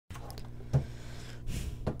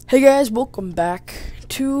Hey guys, welcome back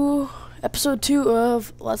to episode 2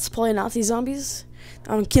 of Let's Play Nazi Zombies.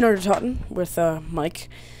 I'm Kindergarten with Mike,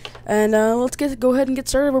 and let's go ahead and get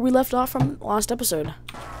started where we left off from last episode.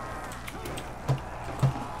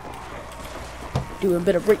 Doing a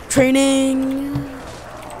bit of brake training.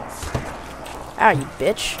 Ah, you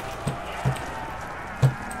bitch.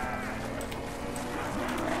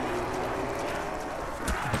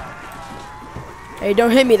 Hey,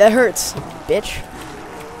 don't hit me, that hurts, bitch.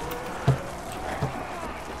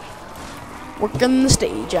 Working the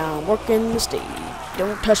stage, I'm working the stage.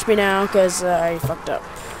 Don't touch me now, cause I fucked up.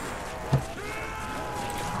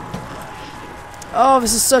 Oh,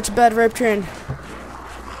 this is such a bad rape train.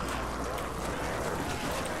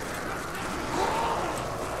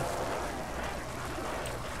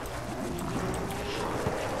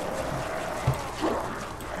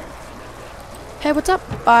 Hey, what's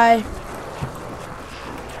up? Bye.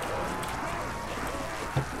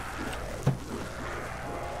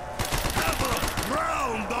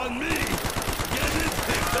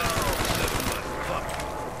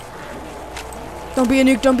 Don't be a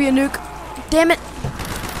nuke, don't be a nuke. Damn it.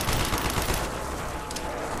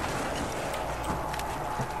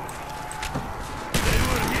 They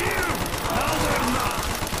were here, now they're not.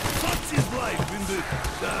 Such is life in the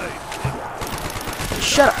die.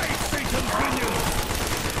 Shut up. Satan's minions.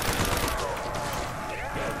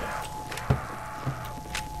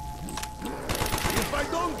 If I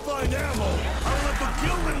don't find ammo, I'll have to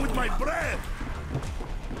kill them with my breath.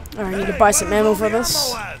 Alright, I need to buy some ammo for Where's this.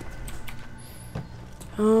 all the ammo at?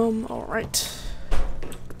 Alright.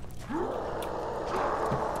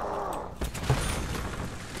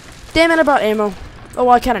 Damn it about ammo. Oh,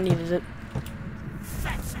 I kinda needed it.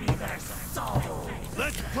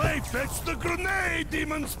 Let's play fetch the grenade,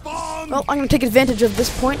 demon spawn. Well, I'm gonna take advantage of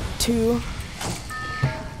this point to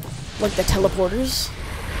like the teleporters.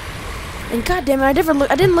 And goddamn it, I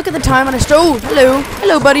didn't look at the time on a stove. Hello.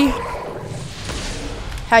 Hello, buddy.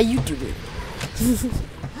 How you doing?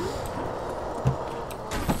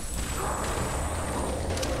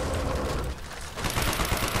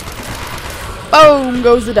 Boom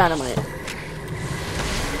goes the dynamite.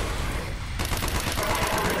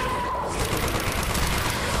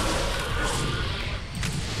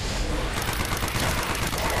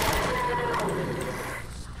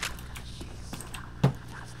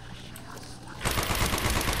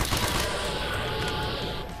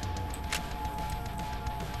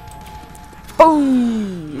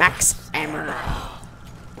 Boom! Max hammer.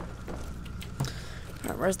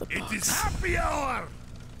 Alright, where's the box? It is happy hour.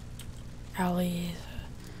 Alley.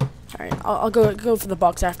 Alright, I'll go for the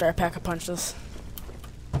box after I pack a punch this.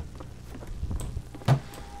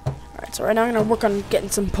 Alright, so right now I'm gonna work on getting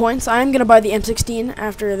some points. I am gonna buy the M16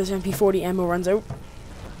 after this MP40 ammo runs out.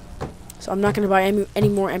 So I'm not gonna buy any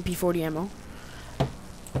more MP40 ammo.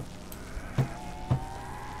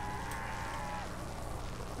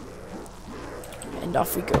 And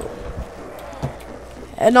off we go.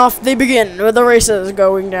 And off they begin with the races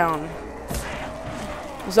going down.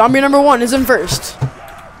 Zombie number 1 is in first.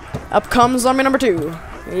 Up comes zombie number 2.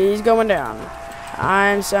 He's going down.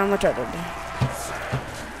 I'm sound retarded.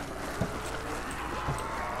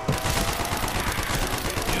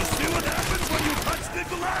 You see what happens when you touch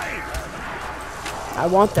Nikolai? I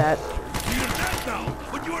want that. You're dead now,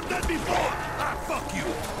 but you were dead before. Ah, fuck you.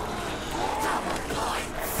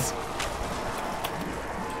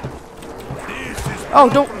 This is Oh,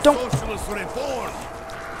 don't. socialist reform.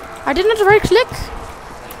 I did not right click.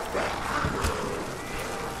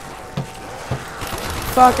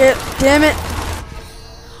 Fuck it. Damn it.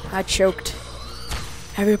 I choked.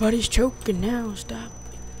 Everybody's choking now. Stop.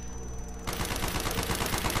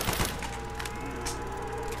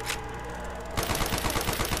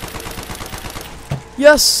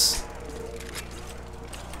 Yes.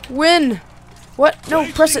 Win. What? No,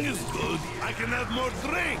 press it. Is good. I can have more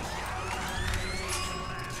drink.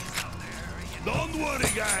 Don't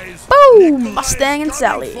worry, guys. Boom! Nikolai Mustang is and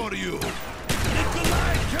Sally. coming for you.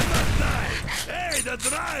 Nikolai cannot die. Hey,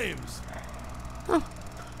 that rhymes. Oh,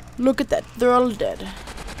 look at that. They're all dead.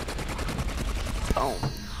 Boom.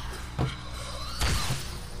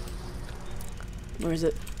 Where is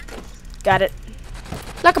it? Got it.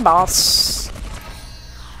 Like a boss.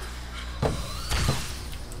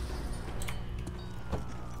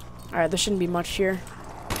 Alright, there shouldn't be much here.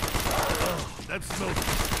 Oh, that smells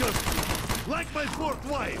disgusting. Like my fourth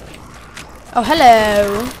wife. Oh,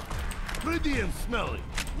 hello. Pretty and smelly.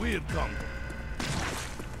 Weird combo.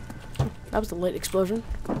 That was a late explosion.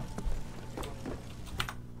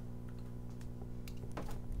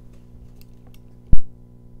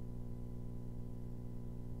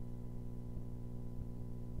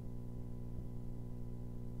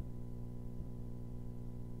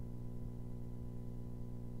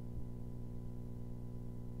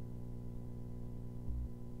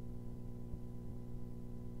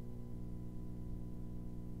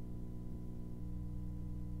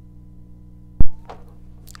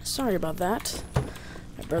 Sorry about that.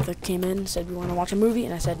 My brother came in, said we want to watch a movie,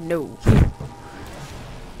 and I said no.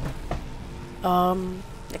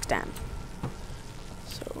 Next time.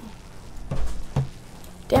 So,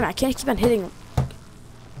 damn, I can't keep on hitting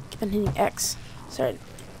X. Sorry.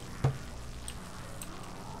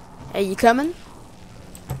 Hey, you coming?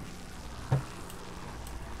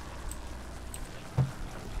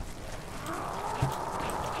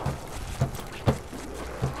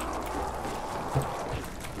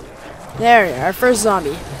 There we are, our first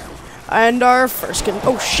zombie. And our first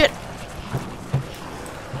oh shit!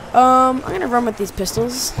 I'm gonna run with these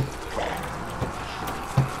pistols.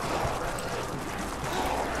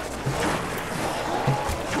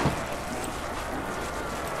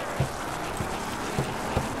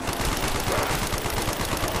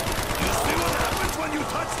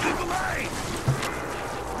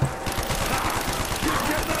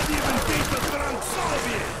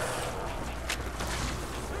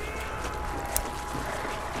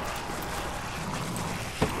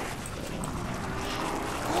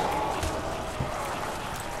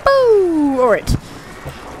 Alright.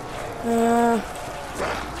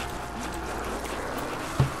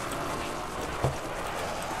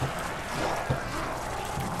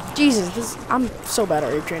 Jesus, I'm so bad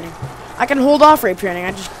at rape training. I can hold off rape training,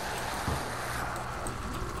 I just...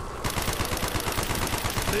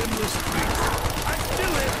 I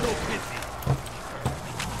still have no pity.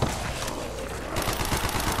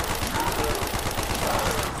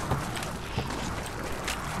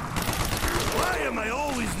 Why am I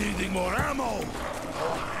always needing more ammo?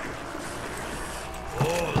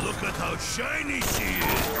 Oh, look at how shiny she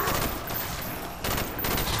is.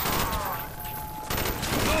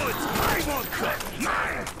 Oh, it's my vodka.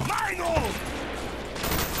 Mine all.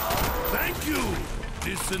 Thank you,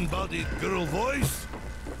 disembodied girl voice.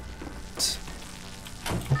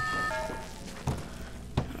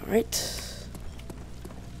 Alright.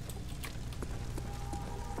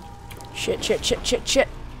 Shit.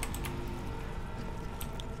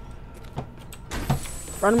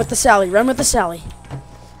 Run with the Sally.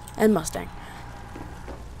 And Mustang.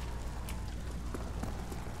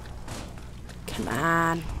 Come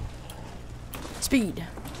on. Speed.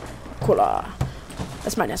 Cola.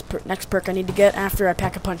 That's my next perk I need to get after I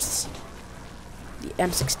pack a punch the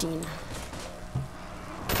M16.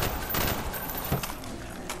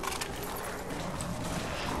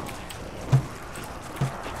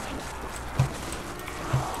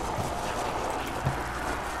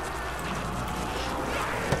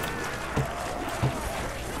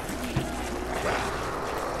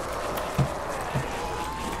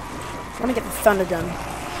 I want to get the thunder gun. You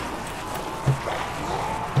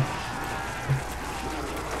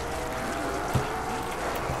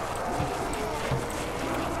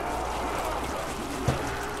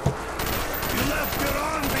left your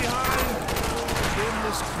arm behind.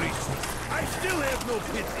 Shameless creature. I still have no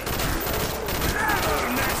pity. Never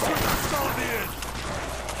mess with a Soviet.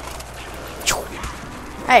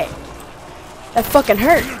 Hey, that fucking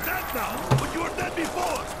hurt. You're dead now, but you were dead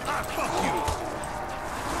before. Ah, fuck you.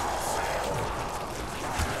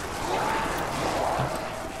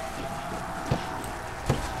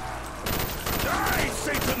 Die,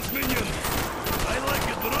 Satan's minions! I like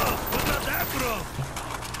it rough, but not that rough.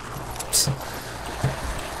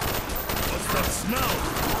 What's that smell?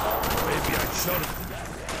 Maybe I shot it.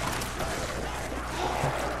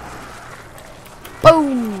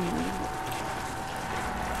 Boom.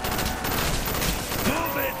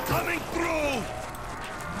 Move it, coming through!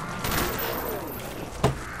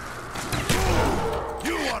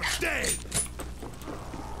 You are dead!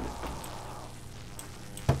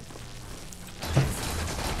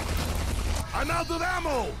 I'm out of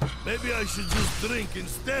ammo! Maybe I should just drink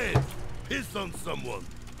instead. Piss on someone.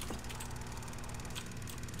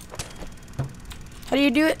 How do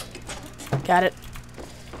you do it? Got it.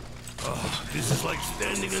 Oh, this is like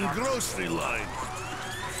standing in grocery line.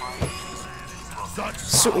 Such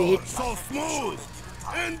Sweet. power, so smooth!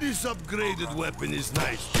 And this upgraded weapon is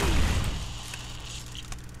nice too.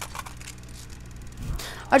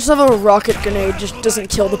 I just have a rocket grenade, just doesn't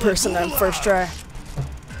kill the person on first try.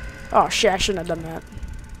 Oh shit, I shouldn't have done that.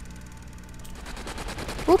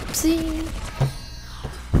 Whoopsie.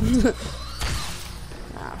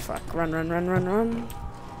 Ah, fuck. Run.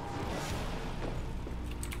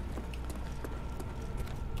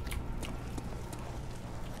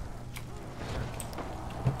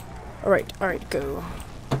 Alright, go.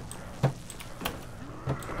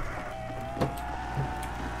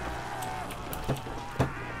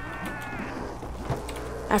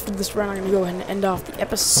 After this run, I'm gonna go ahead and end off the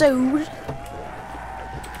episode.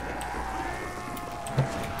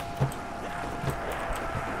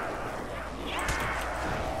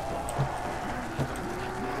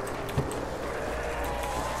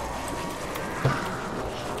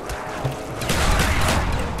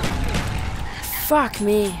 Fuck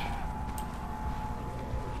me.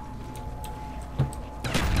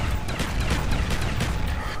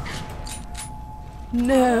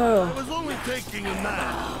 No. I was only taking a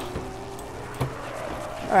nap.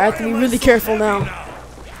 Alright, I have to be really careful now.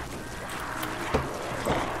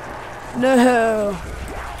 No.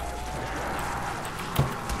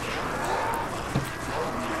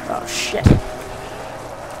 Oh shit. He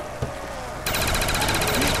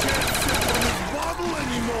can't sip on his bottle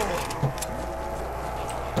anymore.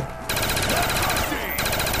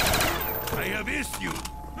 I have issues.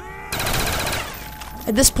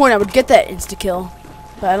 At this point, I would get that insta-kill,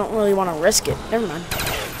 but I don't really want to risk it. Never mind.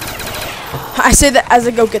 I say that as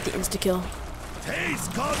I go get the insta-kill.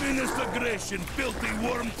 Taste communist aggression, filthy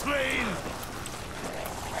worm train!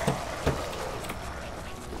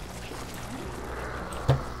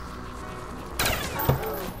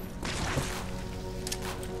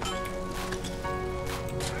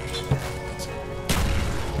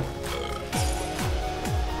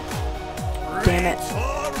 Damn it.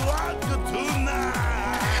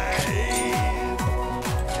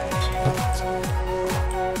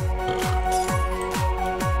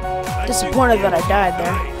 Disappointed that I died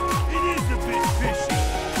there. It is a bit fishy.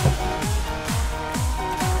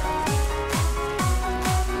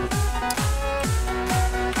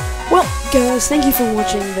 Well, guys, thank you for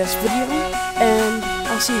watching this video, and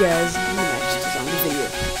I'll see you guys in the next zombie video.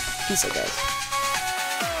 Peace out, guys.